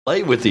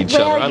play with each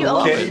Well, other. I you love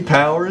always- it. Kenny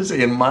Powers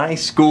in my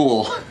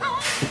school.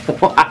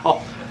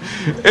 Wow.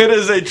 It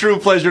is a true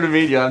pleasure to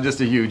meet you. I'm just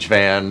a huge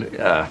fan.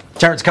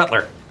 Terrence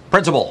Cutler,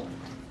 principal.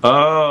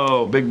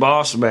 Oh, big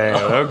boss man.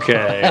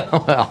 Okay.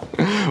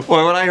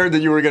 Well, when I heard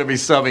that you were going to be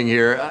subbing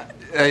here,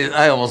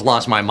 I almost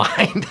lost my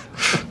mind.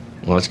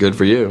 Well, that's good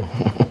for you.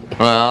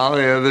 Well,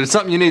 there's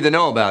something you need to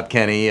know about,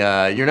 Kenny.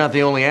 You're not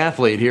the only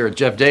athlete here at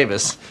Jeff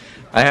Davis.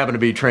 I happen to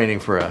be training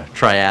for a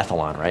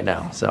triathlon right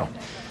now, so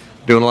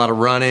doing a lot of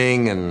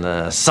running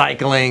and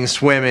cycling,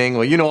 swimming.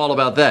 Well, you know all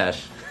about that.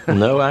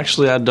 No,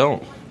 actually, I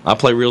don't. I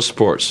play real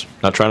sports.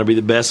 Not trying to be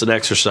the best at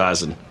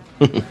exercising.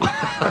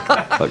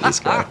 Fuck this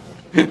guy.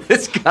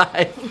 This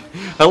guy,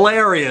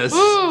 hilarious.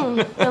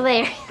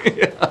 Hilarious.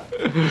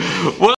 Well,